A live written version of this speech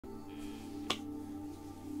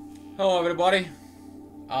Hello everybody.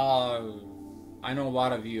 Uh, I know a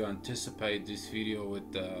lot of you anticipate this video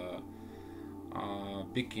with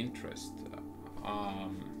big interest.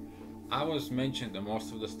 Um, I was mentioning the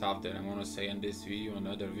most of the stuff that I want to say in this video and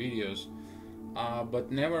other videos,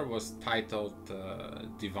 but never was titled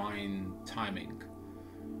Divine Timing.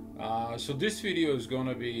 So this video is going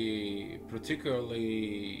to be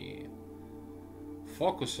particularly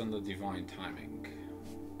focused on the divine timing.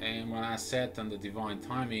 And when I said on the divine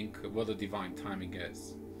timing, what the divine timing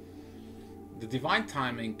is. The divine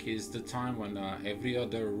timing is the time when every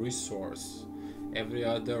other resource, every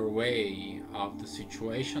other way of the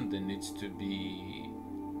situation that needs to be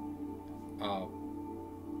uh,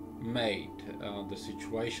 made, the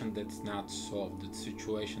situation that's not solved, the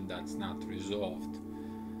situation that's not resolved,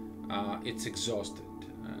 it's exhausted.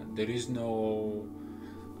 There is no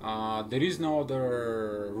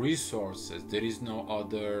other resources, there is no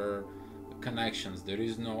other connections, there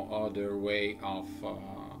is no other way of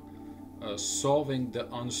solving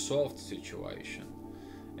the unsolved situation.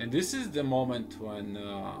 And this is the moment when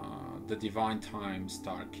the divine times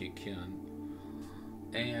start kicking.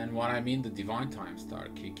 And what I mean the divine times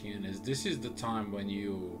start kicking is this is the time when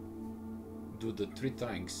you do the three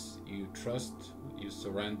things: you trust, you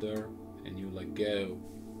surrender, and you let go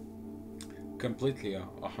completely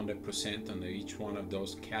 100% on each one of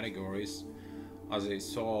those categories, as a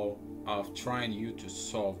soul of trying you to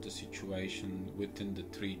solve the situation within the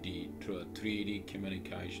 3D, through the 3D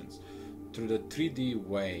communications, through the 3D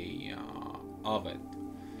way of it.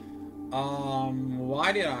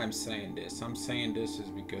 Why did I'm saying this? I'm saying this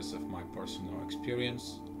is because of my personal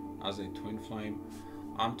experience as a twin flame.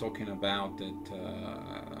 I'm talking about that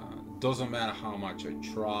doesn't matter how much I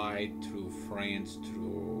tried, through friends,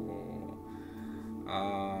 through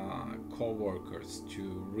co-workers, to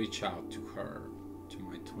reach out to her, to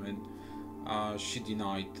my twin. She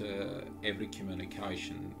denied every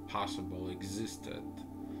communication possible existed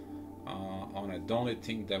on it. The only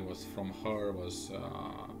thing that was from her was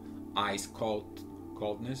ice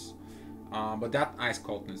coldness, but that ice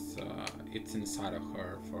coldness, it's inside of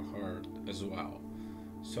her, for her as well.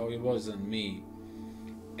 So it wasn't me.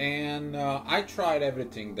 And I tried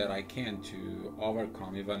everything that I can to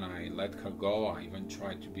overcome. Even I let her go. I even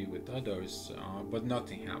tried to be with others, but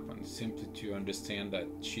nothing happened. Simply to understand that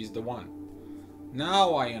she's the one.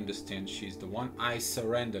 Now I understand she's the one. I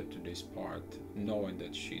surrender to this part, knowing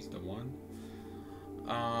that she's the one.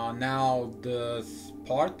 Now the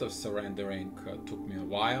part of surrendering took me a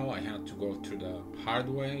while. I had to go through the hard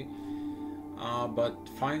way, but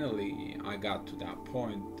finally I got to that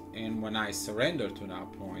point. And when I surrendered to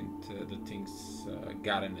that point, the things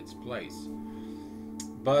got in its place.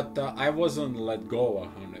 But I wasn't let go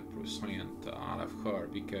 100% out of her,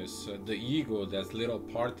 because the ego, that little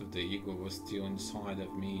part of the ego, was still inside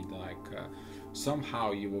of me. Like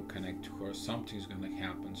somehow you will connect to her, something's gonna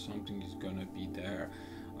happen, something is gonna be there.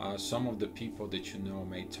 Some of the people that you know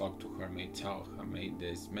may talk to her, may tell her, may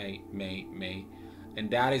this, may.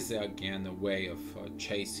 And that is again a way of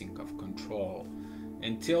chasing, of control.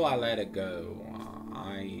 Until I let it go,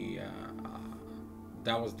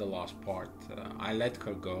 that was the last part. I let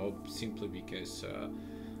her go simply because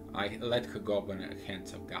I let her go in the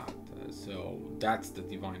hands of God. So that's the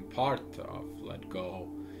divine part of let go.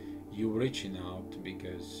 You reaching out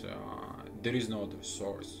because there is no other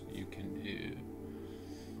source you can do.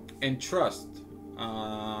 And trust.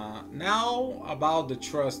 Now about the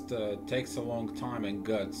trust, takes a long time and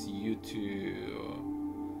guts you to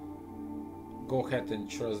go ahead and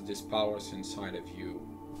trust these powers inside of you,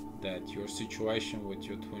 that your situation with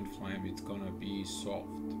your twin flame is gonna be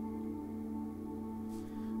solved.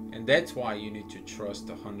 And that's why you need to trust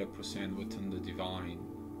 100% within the divine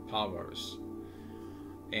powers.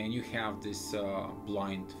 And you have this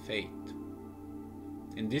blind faith.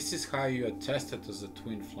 And this is how you are tested as a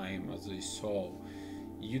twin flame, as a soul.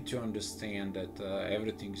 You to understand that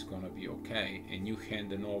everything's gonna be okay, and you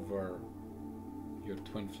handing over your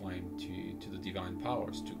twin flame to the divine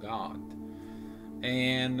powers, to God.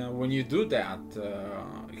 And when you do that,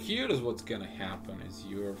 here is what's gonna happen: is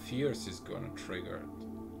your fears is gonna trigger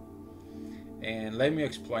it. And let me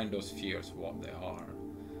explain those fears, what they are.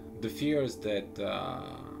 The fears that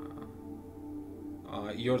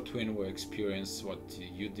your twin will experience what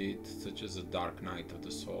you did, such as the dark night of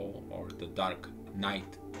the soul or the dark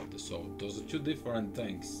night of the soul. Those are two different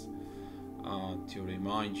things. To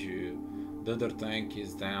remind you, the other thing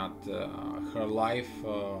is that her life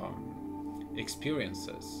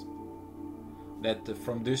experiences, that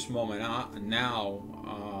from this moment on,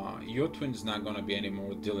 now your twin is not going to be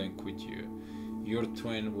anymore dealing with you. Your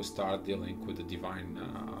twin will start dealing with the divine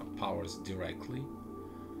powers directly.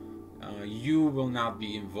 you will not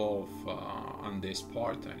be involved on this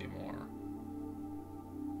part anymore.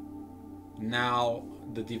 Now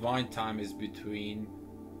the divine time is between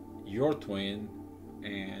your twin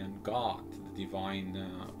and God, the divine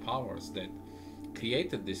powers that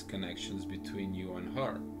created these connections between you and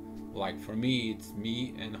her. Like for me, it's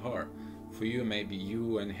me and her. For you, maybe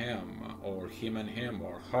you and him, or him and him,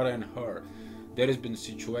 or her and her. There has been a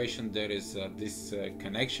situation, there is this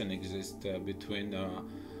connection exists between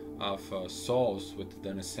of souls with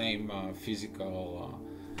the same physical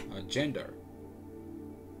gender.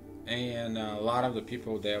 And a lot of the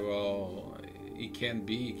people there, well, it can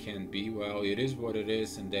be, well, it is what it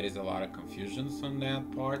is, and there is a lot of confusions on that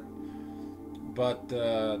part. But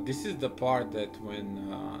this is the part that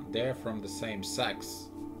when they're from the same sex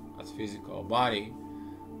as physical body,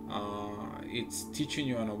 it's teaching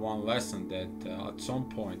you on a one lesson that at some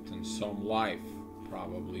point in some life,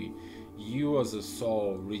 probably, you as a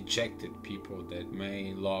soul rejected people that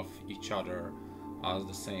may love each other as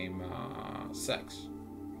the same sex.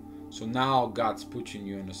 So now God's putting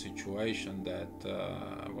you in a situation that,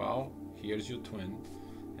 well, here's your twin,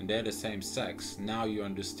 and they're the same sex. Now you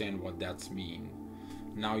understand what that's mean.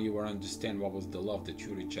 Now you will understand what was the love that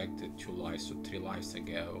you rejected 2 lives or 3 lives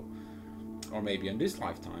ago, or maybe in this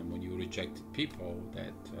lifetime when you rejected people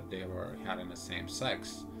that they were having the same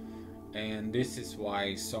sex. And this is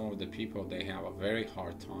why some of the people, they have a very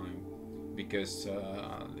hard time, because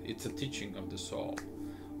it's a teaching of the soul.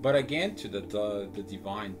 But again, to the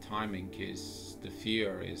divine timing is the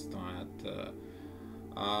fear is that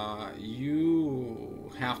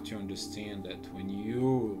you have to understand that when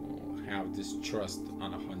you have this trust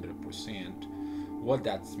on 100%, what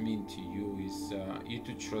that's mean to you is you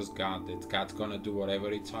to trust God, that God's gonna do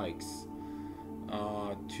whatever it takes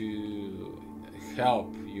to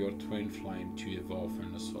help your twin flame to evolve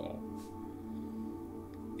in the soul.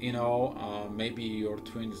 You know, maybe your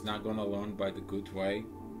twin is not gonna learn by the good way,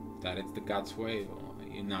 that it's the God's way,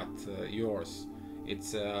 not yours.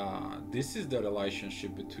 It's this is the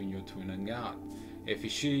relationship between your twin and God. If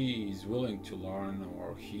she is willing to learn,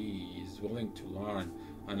 or he is willing to learn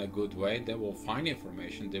in a good way, they will find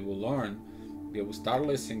information, they will learn, they will start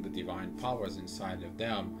listening to the divine powers inside of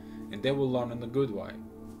them, and they will learn in a good way.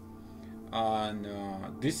 And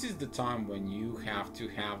this is the time when you have to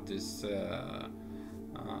have this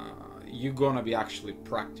you're gonna be actually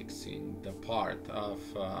practicing the part of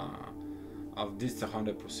this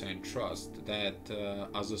 100% trust that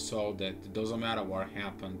as a soul, that it doesn't matter what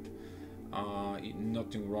happened,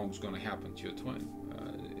 nothing wrong is gonna happen to your twin.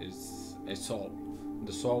 It's a soul.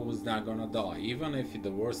 The soul is not gonna die, even if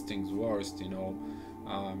the worst thing's worst. You know,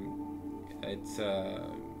 it's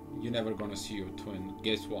you're never gonna see your twin.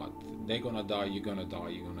 Guess what? They're gonna die. You're gonna die.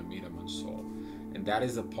 You're gonna meet them in soul. And that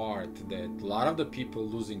is a part that a lot of the people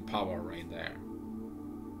losing power right there.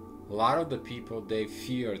 A lot of the people, they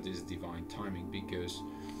fear this divine timing because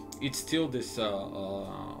it's still this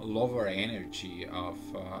lower energy of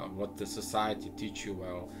what the society teach you.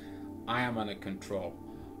 Well, I am under control.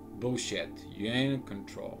 Bullshit. You ain't in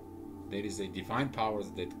control. There is a divine power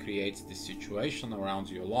that creates the situation around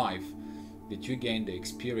your life, that you gain the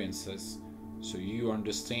experiences so you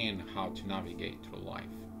understand how to navigate through life.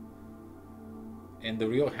 And the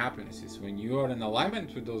real happiness is when you are in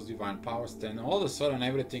alignment with those divine powers, then all of a sudden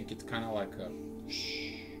everything is kind of like a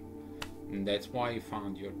shh. And that's why you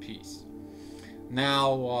found your peace.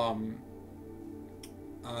 Now,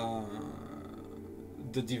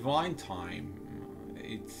 the divine time,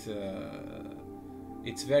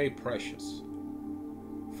 it's very precious.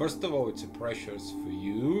 First of all, it's precious for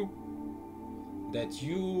you that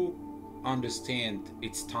you understand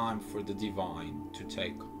it's time for the divine to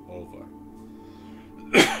take over.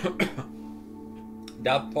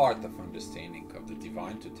 That part of understanding of the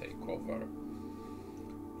divine to take over,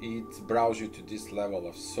 it brings you to this level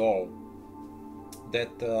of soul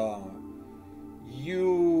that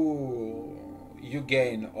you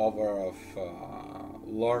gain over of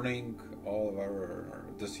learning over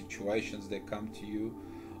the situations that come to you,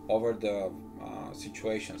 over the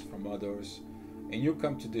situations from others, and you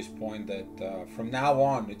come to this point that from now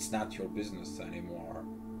on it's not your business anymore.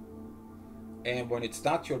 And when it's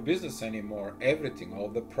not your business anymore, everything, all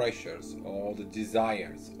the pressures, all the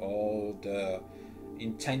desires, all the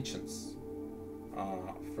intentions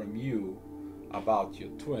from you about your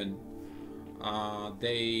twin,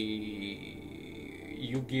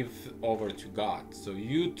 you give over to God. So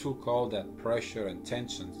you took all that pressure and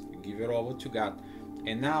tensions, you give it over to God,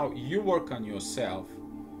 and now you work on yourself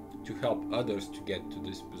to help others to get to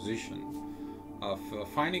this position of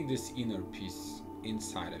finding this inner peace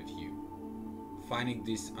inside of you. finding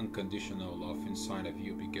this unconditional love inside of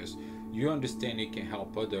you, because you understand you can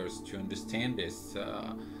help others to understand this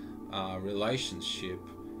relationship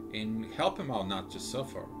and help them out not to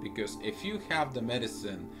suffer. Because if you have the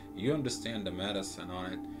medicine, you understand the medicine on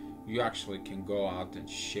it, you actually can go out and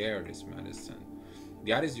share this medicine.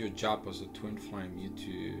 That is your job as a twin flame, you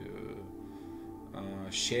to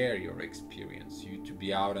share your experience, you to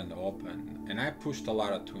be out and open. And I pushed a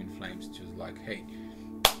lot of twin flames to like, hey,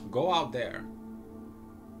 go out there,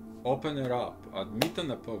 open it up, admit in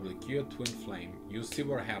the public, you're a twin flame, you see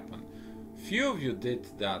what happened. Few of you did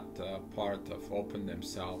that part of open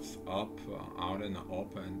themselves up out in the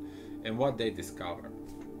open, and what they discovered.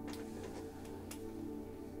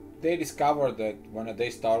 They discovered that when they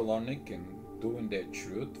start learning and doing their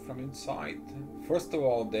truth from inside, first of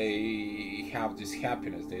all, they have this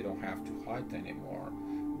happiness. They don't have to hide anymore.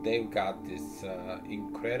 They've got this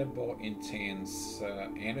incredible, intense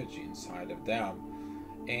energy inside of them,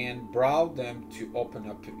 and brought them to open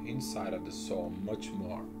up inside of the soul much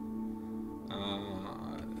more.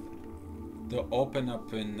 They open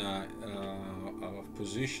up in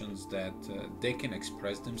positions that they can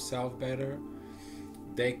express themselves better,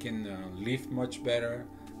 they can live much better,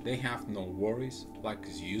 they have no worries like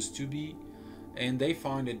it used to be, and they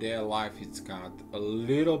find that their life it's got a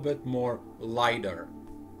little bit more lighter.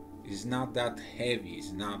 It's not that heavy,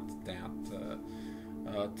 it's not that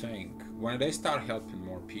thing. When they start helping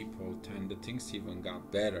more people, then the things even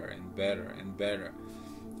got better and better and better.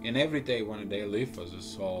 And every day when they live as a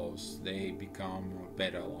souls, they become a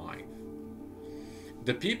better life.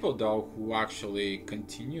 The people though who actually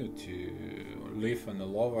continue to live in the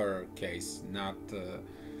lower case,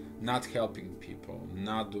 not helping people,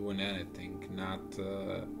 not doing anything, not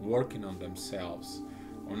working on themselves,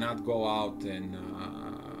 or not go out and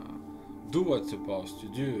do what's supposed to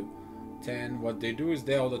do, then what they do is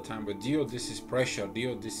they all the time, but Dio, this is pressure,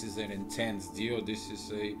 Dio, this is an intense, Dio, this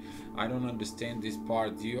is a, I don't understand this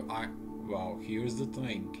part, Dio, well, here's the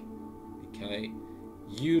thing, okay,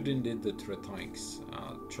 you didn't did the three things,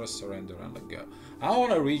 trust, surrender, and let go. I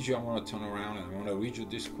want to read you, I want to turn around and I want to read you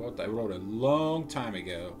this quote I wrote a long time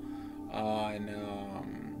ago, and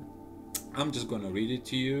I'm just going to read it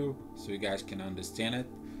to you so you guys can understand it.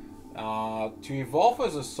 To evolve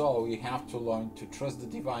as a soul, you have to learn to trust the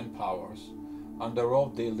divine powers on the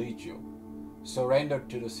road they lead you. Surrender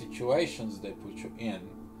to the situations they put you in,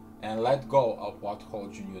 and let go of what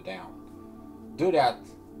holds you down. Do that,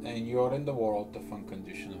 and you're in the world of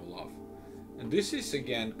unconditional love. And this is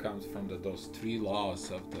again comes from those three laws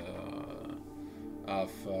of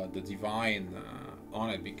the divine on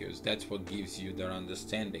it, because that's what gives you their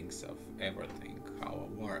understandings of everything, how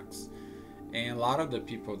it works. And a lot of the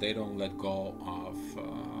people, they don't let go of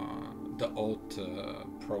the old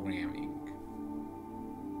programming.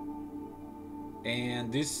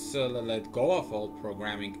 And this let go of old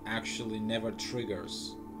programming actually never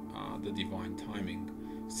triggers the divine timing.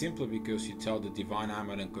 Simply because you tell the divine, I'm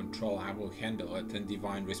in control, I will handle it, and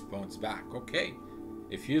divine responds back. Okay,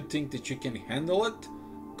 if you think that you can handle it,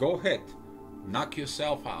 go ahead, knock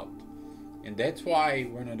yourself out. And that's why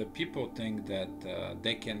when the people think that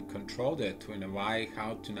they can control their twin, and why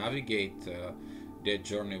how to navigate their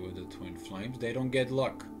journey with the twin flames, they don't get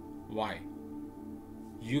luck. Why?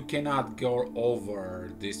 You cannot go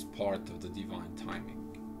over this part of the divine timing.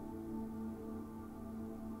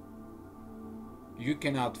 You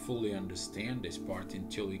cannot fully understand this part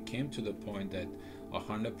until you came to the point that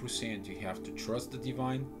 100% you have to trust the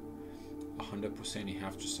divine, 100% you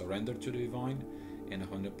have to surrender to the divine, and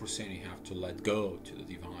 100% you have to let go to the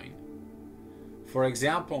divine. For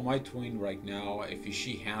example, my twin right now, if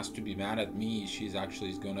she has to be mad at me, she's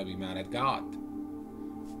actually going to be mad at God.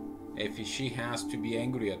 If she has to be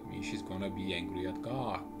angry at me, she's going to be angry at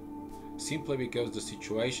God. Simply because the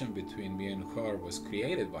situation between me and her was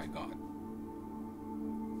created by God.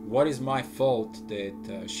 What is my fault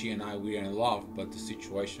that she and I were in love, but the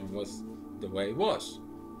situation was the way it was?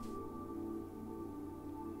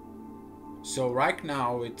 So right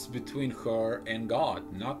now it's between her and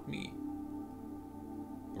God, not me.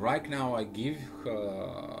 Right now I give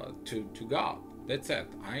her to God. That's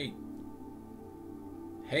it.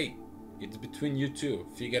 Hey, it's between you two.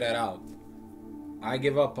 Figure that out. I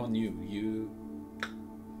give up on you.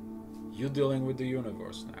 You dealing with the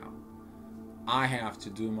universe now. I have to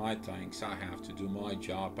do my things. I have to do my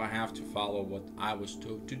job. I have to follow what I was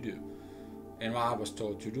told to do. And what I was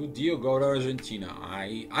told to do, Dio, go to Argentina.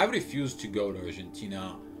 I refuse to go to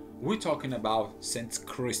Argentina. We're talking about since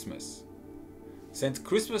Christmas. Since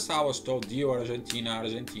Christmas I was told, Dio, Argentina,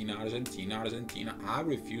 Argentina, Argentina, Argentina. I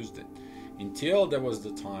refused it. Until there was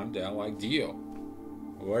the time that I'm like, Dio,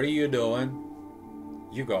 what are you doing?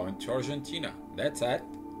 You go into Argentina. That's it.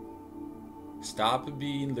 Stop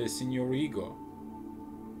being less in your ego.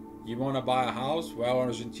 You want to buy a house? Well,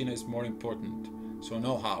 Argentina is more important. So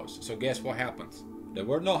no house. So guess what happens? There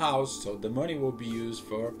were no house, so the money will be used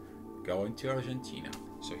for going to Argentina.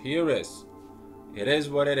 So here is. It is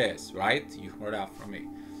what it is, right? You heard that from me.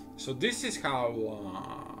 So this is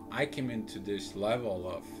how I came into this level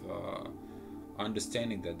of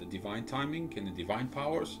understanding that the divine timing and the divine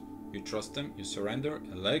powers, you trust them, you surrender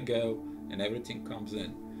and let go, and everything comes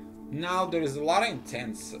in. Now there is a lot of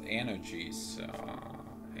intense energies,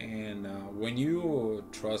 and when you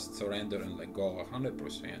trust, surrender, and let go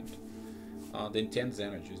 100%, the intense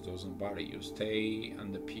energies doesn't bother you. Stay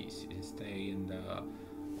in the peace, you stay in the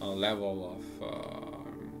level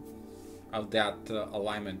of that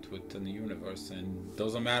alignment with the universe, and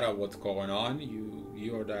doesn't matter what's going on.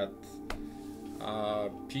 You're that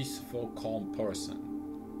peaceful, calm person.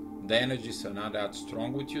 The energies are not that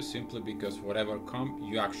strong with you simply because whatever comes,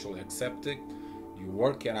 you actually accept it, you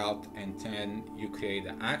work it out, and then you create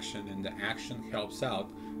the action, and the action helps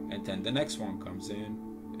out, and then the next one comes in,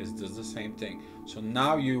 is does the same thing. So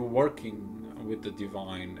now you're working with the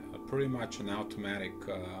divine, pretty much an automatic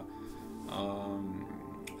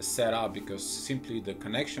setup, because simply the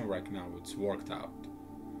connection right now it's worked out.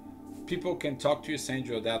 People can talk to you, send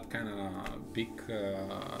you that kind of big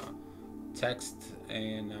text,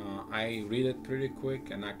 and I read it pretty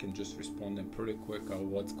quick, and I can just respond them pretty quick on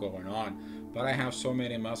what's going on. But I have so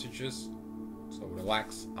many messages, so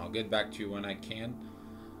relax. I'll get back to you when I can.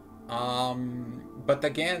 But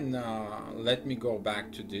again, let me go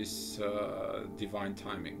back to this divine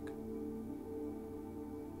timing.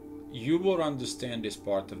 You will understand this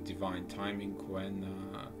part of divine timing when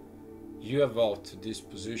you evolve to this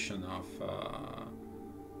position of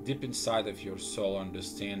deep inside of your soul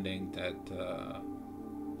understanding that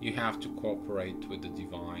you have to cooperate with the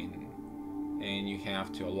divine, and you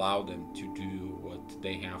have to allow them to do what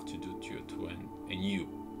they have to do to your twin and you.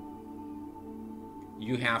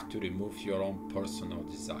 You have to remove your own personal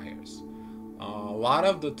desires. A lot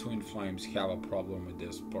of the twin flames have a problem with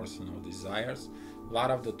these personal desires. A lot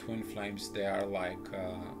of the twin flames, they are like,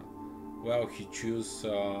 well, he choose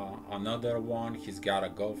another one, he's got a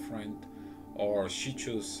girlfriend, or she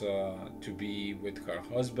choose to be with her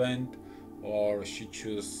husband, or she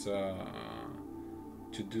choose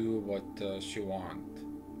to do what she want.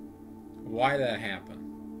 Why that happen?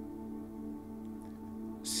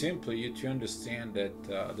 Simply you to understand that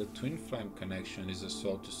the twin flame connection is a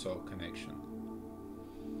soul-to-soul connection,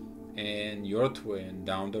 and your twin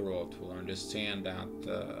down the road will understand that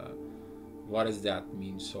what does that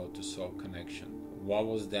mean, soul-to-soul connection? What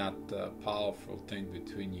was that powerful thing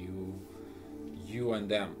between you and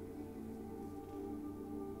them?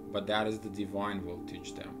 But that is the divine will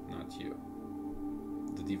teach them, not you.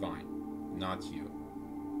 The divine, not you.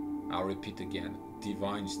 I'll repeat again,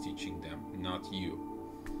 divine is teaching them, not you.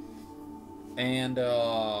 And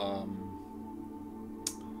a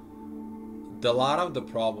lot of the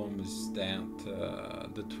problem is that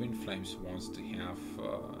the twin flames wants to have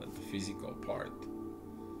the physical part.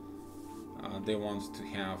 They want to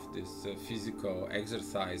have this physical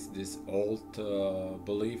exercise, this old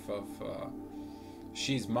belief of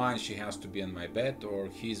she's mine, she has to be in my bed, or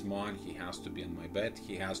he's mine, he has to be in my bed,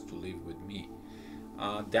 he has to live with me.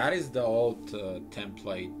 That is the old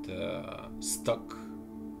template stuck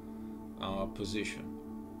position.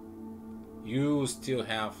 You still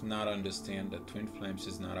have not understand that twin flames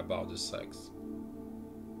is not about the sex.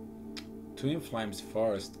 Twin flames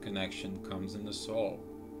first connection comes in the soul.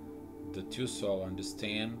 The two souls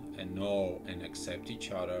understand and know and accept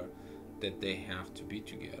each other, that they have to be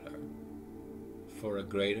together for a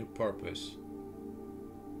greater purpose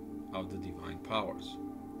of the divine powers,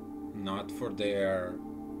 not for their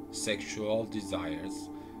sexual desires,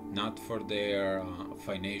 not for their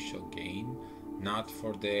financial gain, not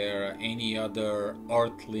for their any other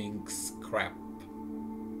earthlings crap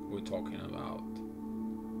we're talking about.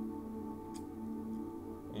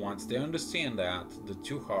 Once they understand that, the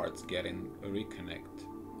two hearts getting reconnect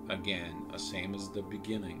again, same as the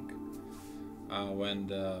beginning, when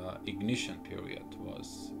the ignition period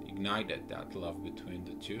was ignited, that love between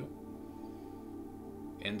the two,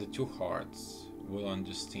 and the two hearts will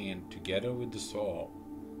understand together with the soul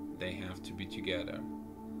they have to be together.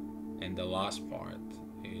 And the last part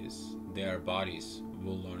is their bodies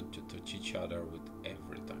will learn to touch each other with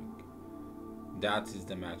everything. That is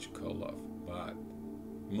the magical love. But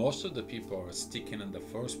most of the people are sticking in the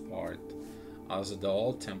first part as the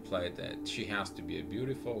old template, that she has to be a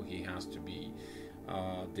beautiful, he has to be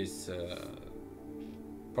this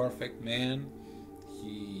perfect man,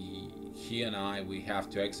 he and I, we have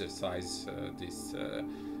to exercise this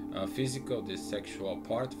physical, this sexual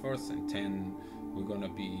part first, and then we're gonna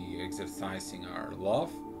be exercising our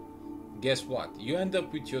love. Guess what? You end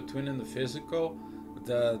up with your twin in the physical.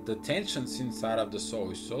 The tensions inside of the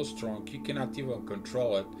soul is so strong you cannot even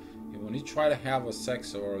control it. And when you try to have a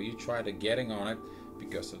sex or you try to getting on it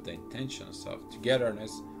because of the intentions of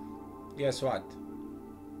togetherness, guess what?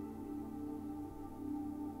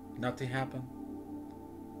 Nothing happened.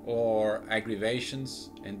 Or aggravations,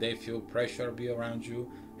 and they feel pressure to be around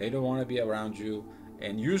you. They don't want to be around you,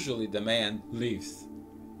 and usually the man leaves,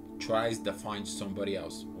 tries to find somebody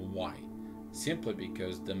else. Why? Simply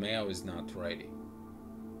because the male is not ready.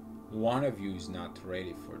 One of you is not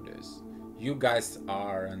ready for this. You guys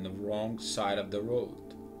are on the wrong side of the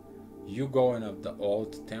road. You going up the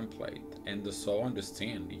old template, and the soul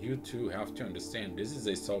understand. You two have to understand this is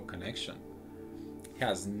a soul connection. It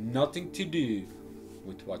has nothing to do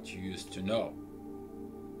with what you used to know.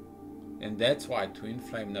 And that's why twin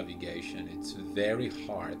flame navigation, it's very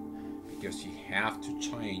hard, because you have to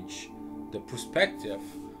change the perspective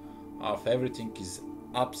of everything is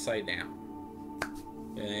upside down.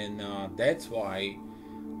 And that's why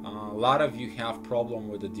a lot of you have problem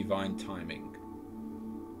with the divine timing.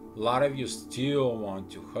 A lot of you still want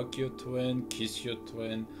to hug your twin, kiss your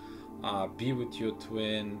twin, be with your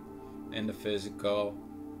twin in the physical,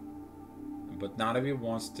 but none of you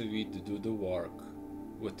wants to do the work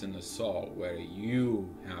within the soul, where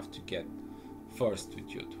you have to get first with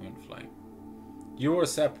your twin flame. You were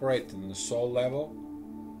separated in the soul level,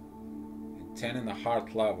 10 in the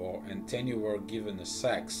heart level, and 10 you were given a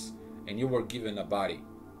sex, and you were given a body.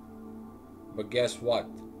 But guess what?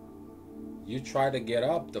 You try to get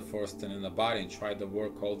up the first 10 in the body and try to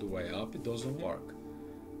work all the way up, it doesn't work.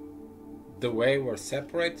 The way we're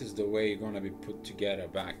separated is the way you're going to be put together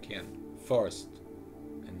back in, first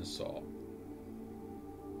in the soul.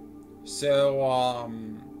 So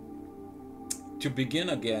to begin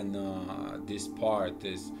again, this part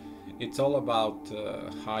is, it's all about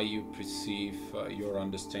how you perceive your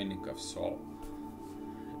understanding of soul.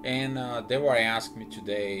 And they were asked me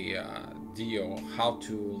today, Dio, how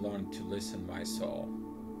to learn to listen my soul.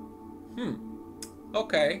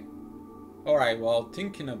 Okay. Alright, well,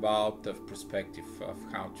 thinking about the perspective of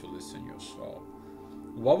how to listen your soul.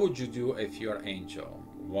 What would you do if you're an angel?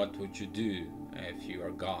 What would you do if you are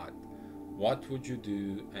God? What would you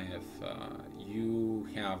do if you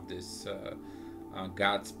have this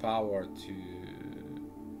God's power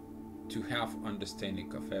to have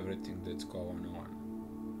understanding of everything that's going on?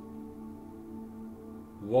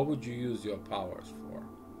 What would you use your powers for?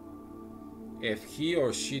 If he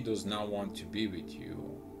or she does not want to be with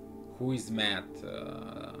you, who is mad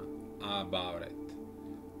about it?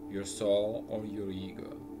 Your soul or your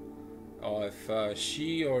ego? Or if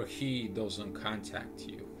she or he doesn't contact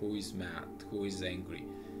you, who is mad? Who is angry?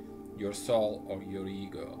 Your soul or your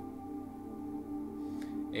ego?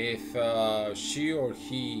 If she or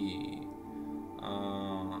he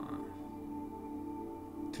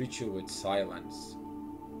treats you with silence,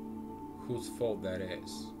 whose fault that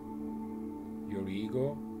is? Your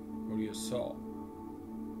ego or your soul?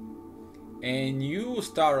 And you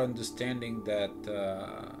start understanding that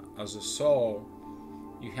as a soul,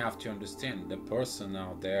 you have to understand the person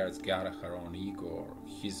out there has got her own ego or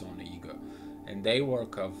his own ego, and they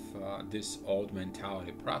work of this old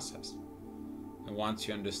mentality process. And once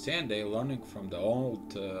you understand, they're learning from the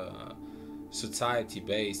old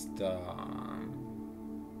society-based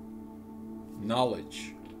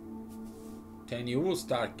knowledge. Then you will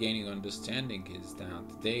start gaining understanding is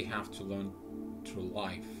that they have to learn through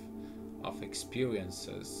life of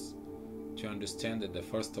experiences to understand that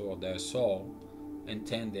first of all their soul, and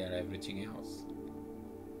then they're everything else.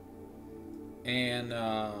 And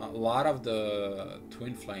a lot of the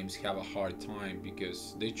twin flames have a hard time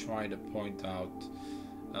because they try to point out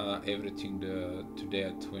everything to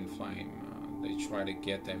their twin flame. They try to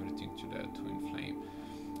get everything to their twin flame.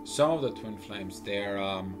 Some of the twin flames, they're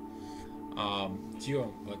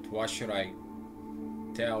Gio, but what should I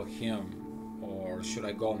tell him? Or should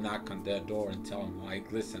I go knock on their door and tell him,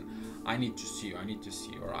 like, listen, I need to see you, I need to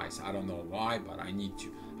see your eyes. I don't know why, but I need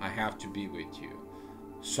to. I have to be with you.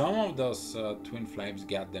 Some of those twin flames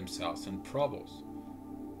get themselves in troubles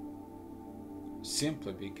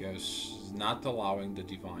simply because not allowing the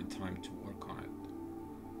divine time to work on it.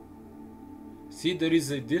 See, there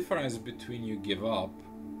is a difference between you give up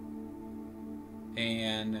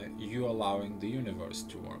and you allowing the universe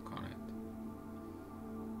to work on it.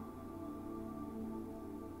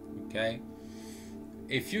 Okay?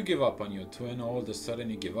 if you give up on your twin, all of a sudden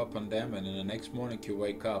you give up on them, and then the next morning you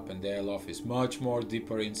wake up and their love is much more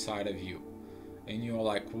deeper inside of you. And you're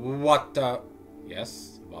like, what the?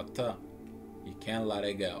 Yes, what the? You can't let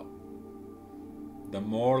it go. The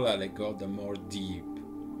more let it go, the more deep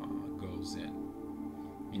goes in.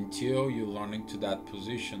 Until you're learning to that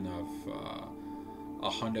position of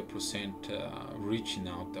 100% reaching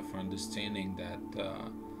out of understanding that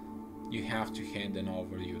you have to hand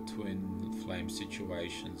over your twin flame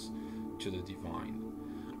situations to the divine.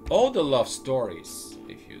 All the love stories,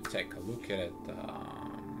 if you take a look at it,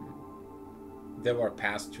 they were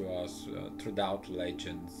passed to us throughout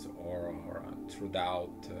legends or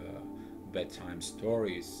throughout bedtime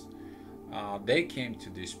stories. They came to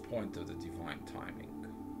this point of the divine timing.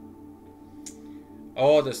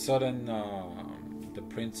 All of a sudden, the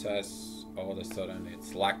princess, all of a sudden,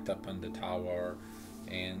 it's locked up in the tower,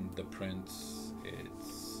 and the prince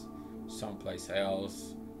is someplace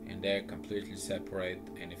else, and they're completely separate,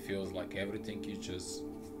 and it feels like everything is just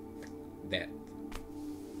dead.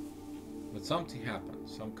 But something happened,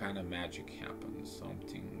 some kind of magic happened,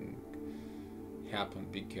 something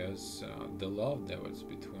happened because the love that was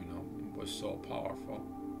between them was so powerful.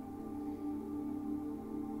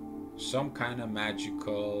 Some kind of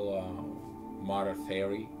magical mother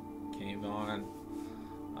fairy came on,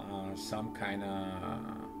 some kind of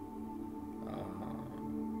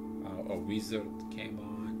a wizard came on.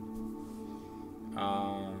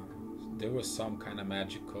 There was some kind of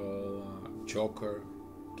magical joker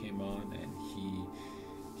came on, and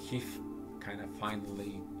he kind of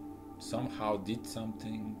finally somehow did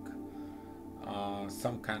something.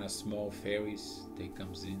 Some kind of small fairies, they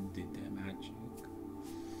comes in, did their magic,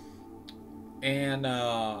 and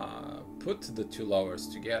put the two lovers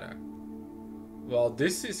together. Well,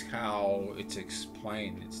 this is how it's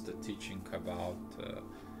explained. It's the teaching about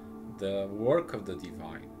the work of the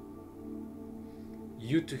divine.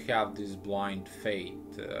 You to have this blind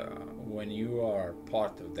faith when you are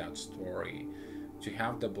part of that story, to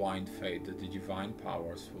have the blind faith that the divine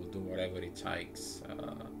powers will do whatever it takes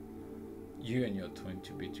you and your twin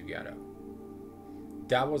to be together.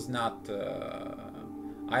 That was not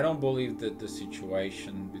I don't believe that the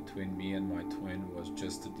situation between me and my twin was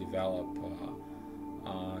just to develop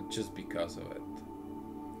just because of it.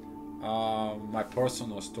 My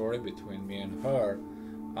personal story between me and her,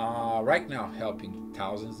 right now helping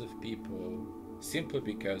thousands of people, simply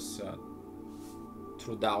because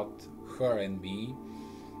throughout her and me,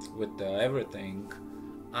 with everything,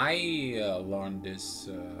 I learned this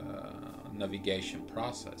navigation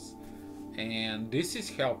process. And this is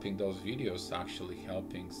helping, those videos actually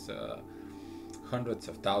helping hundreds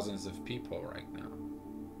of thousands of people right now.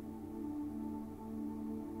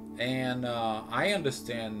 And I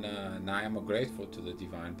understand, and I am grateful to the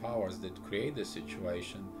divine powers that create the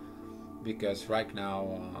situation, because right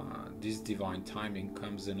now this divine timing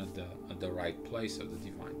comes in at the right place of the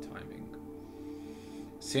divine timing.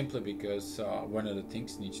 Simply because when the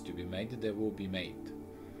things needs to be made, they will be made.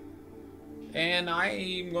 And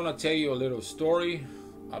I'm gonna tell you a little story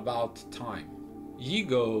about time.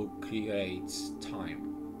 Ego creates time.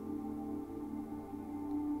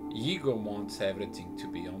 Ego wants everything to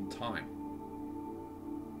be on time.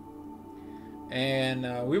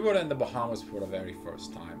 And we were in the Bahamas for the very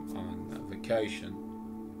first time on vacation.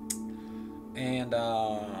 And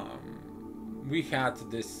we had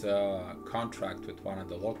this contract with one of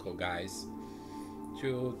the local guys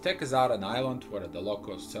to take us out an island where the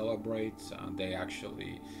locals celebrate. They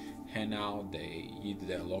actually hang out, they eat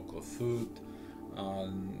their local food.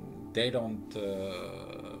 They don't,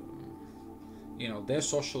 they're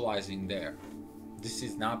socializing there. This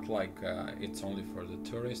is not like it's only for the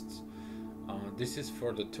tourists. This is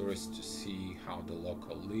for the tourists to see how the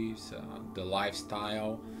local lives, the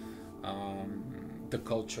lifestyle, the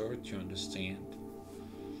culture, to understand.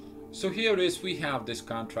 So here it is, we have this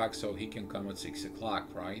contract, so he can come at 6 o'clock,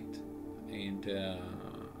 right? And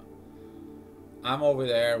I'm over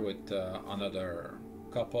there with another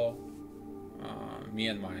couple, me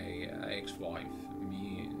and my ex-wife,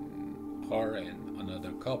 me and her and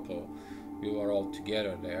another couple. We were all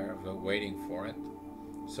together there, we were waiting for it.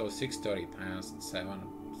 So 6:30 passed, 7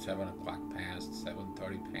 o'clock passed,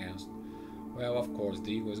 7:30 passed. Well, of course,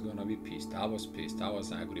 Dee was gonna be pissed. I was pissed. I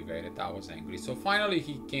was aggravated. I was angry. So finally,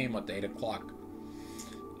 he came at 8 o'clock,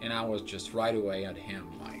 and I was just right away at him,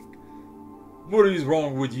 like, "What is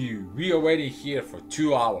wrong with you? We are waiting here for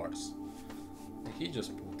 2 hours." And he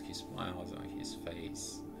just put his smiles on his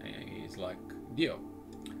face, and he's like, "Dio,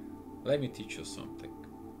 let me teach you something.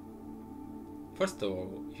 First of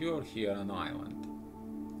all, you're here on an island.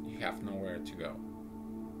 You have nowhere to go.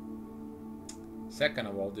 Second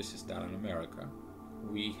of all, this is not in America.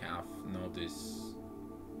 We have no this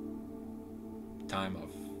time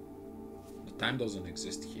of, the time doesn't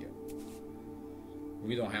exist here.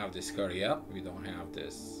 We don't have this hurry up, we don't have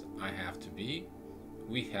this I have to be.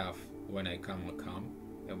 We have when I come, I'll come,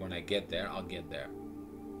 and when I get there, I'll get there.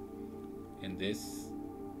 And this,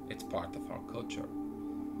 it's part of our culture.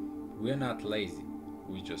 We're not lazy,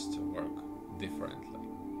 we just work differently.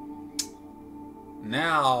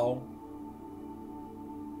 Now,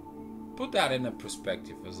 put that in a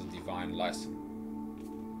perspective as a divine lesson.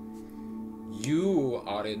 You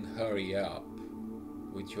are in hurry up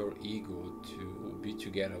with your ego to be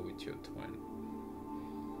together with your twin.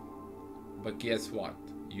 But guess what?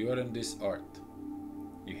 You are in this earth.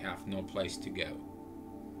 You have no place to go.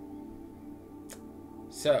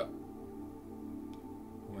 So,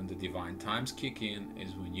 when the divine times kick in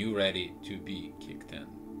is when you're ready to be kicked in.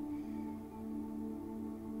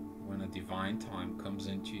 When a divine time comes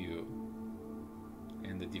into you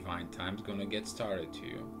and the divine time's gonna get started to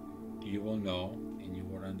you, you will know and you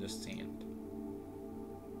will understand.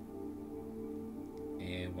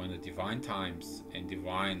 And when the divine times and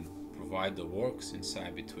divine provide the works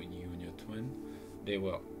inside between you and your twin, they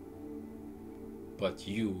will. But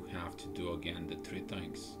you have to do again the three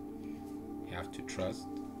things. You have to trust,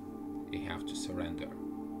 you have to surrender,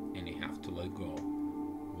 and you have to let go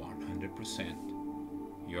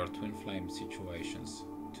 100% your twin flame situations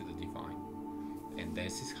to the divine. And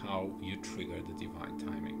this is how you trigger the divine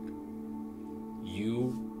timing.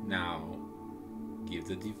 You now give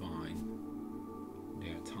the divine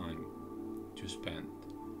their time to spend,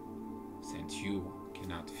 since you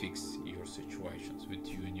cannot fix your situations with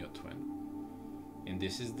you and your twin. And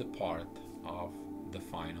this is the part of the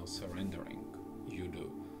final surrendering you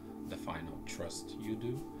do, the final trust you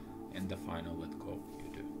do, and the final let go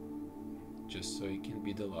you do, just so you can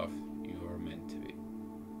be the love you are meant to be.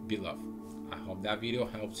 Be love. I hope that video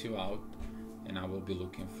helps you out, and I will be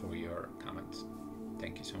looking for your comments.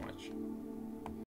 Thank you so much.